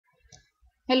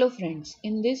Hello friends,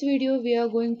 in this video we are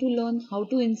going to learn how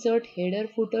to insert header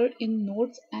footer in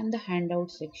notes and the handout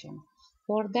section.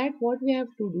 For that what we have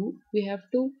to do, we have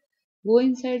to go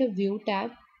inside a view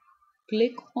tab,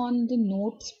 click on the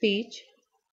notes page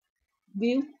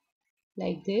view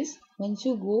like this. Once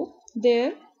you go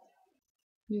there,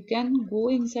 you can go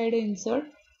inside insert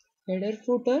header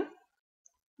footer.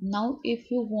 Now if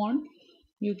you want,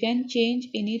 you can change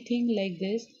anything like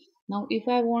this. Now if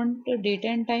I want the date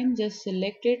and time, just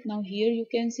select it. Now here you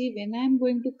can see when I am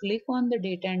going to click on the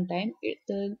date and time,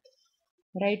 the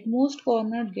rightmost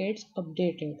corner gets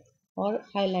updated or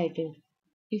highlighted.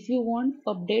 If you want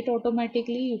update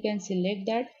automatically, you can select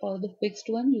that, or the fixed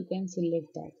one you can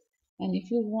select that. And if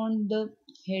you want the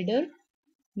header,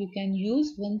 you can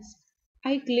use once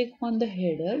I click on the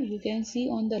header, you can see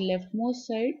on the leftmost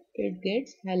side it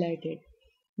gets highlighted.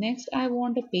 Next I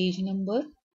want a page number,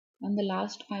 and the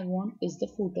last I want is the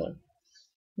footer.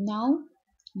 Now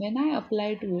when I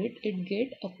apply to it, it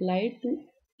get applied to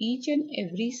each and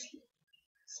every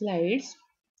slides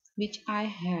which I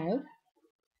have,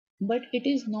 but it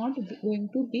is not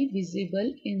going to be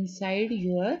visible inside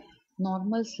your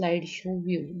normal slideshow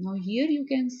view. Now here you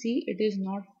can see it is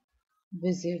not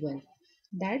visible.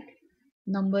 That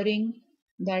numbering,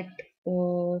 that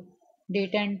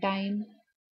date and time.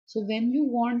 So when you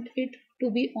want it to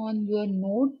be on your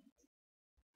note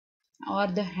or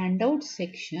the handout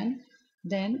section,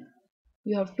 then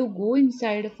you have to go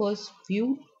inside first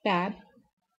view tab,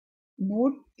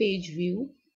 note page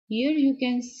view. Here you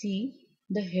can see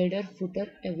the header footer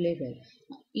available.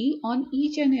 On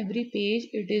each and every page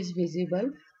it is visible,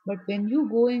 but when you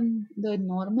go in the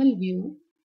normal view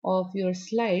of your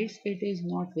slides, it is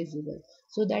not visible.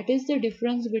 So that is the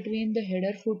difference between the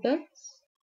header footer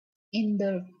in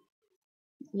the,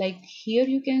 like here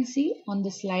you can see on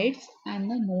the slides and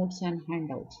the notes and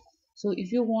handouts. So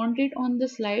if you want it on the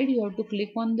slide, you have to click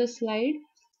on the slide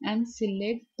and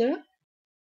select the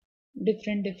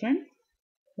different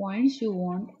points you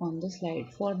want on the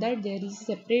slide. For that there is a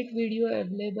separate video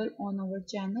available on our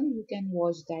channel. You can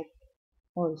watch that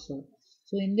also.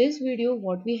 So in this video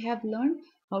what we have learned,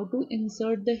 how to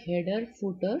insert the header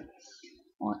footer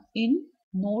in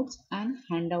notes and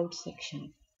handout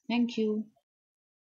section. Thank you.